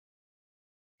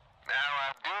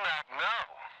I do not know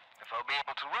if I'll be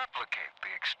able to replicate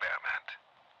the experiment.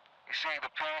 You see,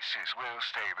 the pieces will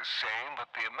stay the same, but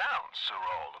the amounts are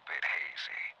all a bit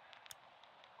hazy.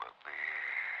 But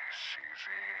this is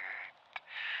it.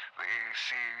 This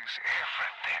is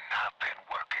everything I've been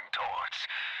working towards.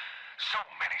 So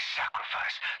many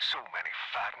sacrifice, so many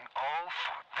fighting, all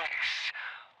for this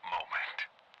moment.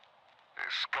 The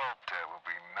sculptor will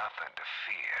be nothing to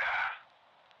fear.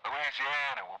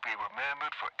 Louisiana will be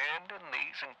remembered for ending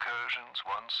these incursions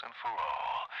once and for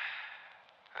all.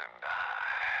 And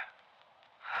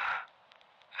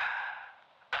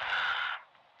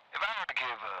if I were to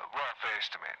give rough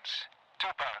estimates, 2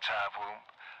 parts hive womb,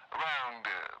 around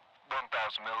 1,000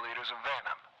 milliliters of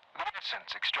venom, the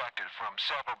essence extracted from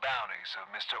several bounties of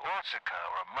Mr. Orsica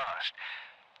or a must.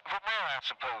 From there, I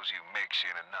suppose you mix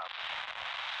in enough.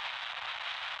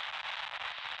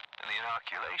 And the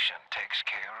inoculation takes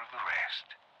care of the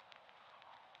rest.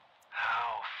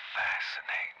 How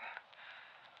fascinating.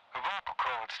 Her vocal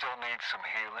cord still needs some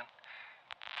healing.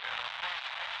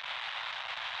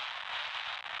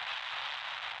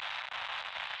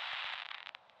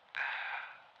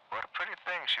 What a pretty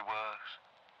thing she was.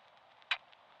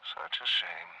 Such a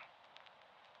shame.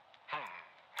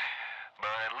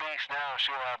 But at least now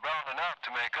she'll have grown enough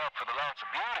to make up for the loss of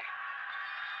beauty.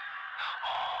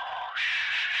 Oh,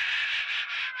 shh.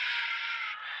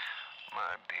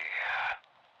 My dear,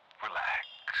 relax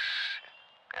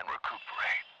and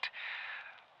recuperate.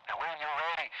 Now when you're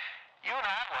ready, you and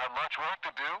I will have much work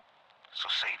to do,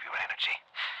 so save your energy.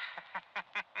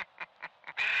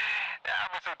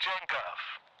 Now, Mr. Chenkov,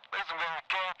 listen very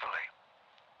carefully.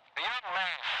 A young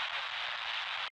man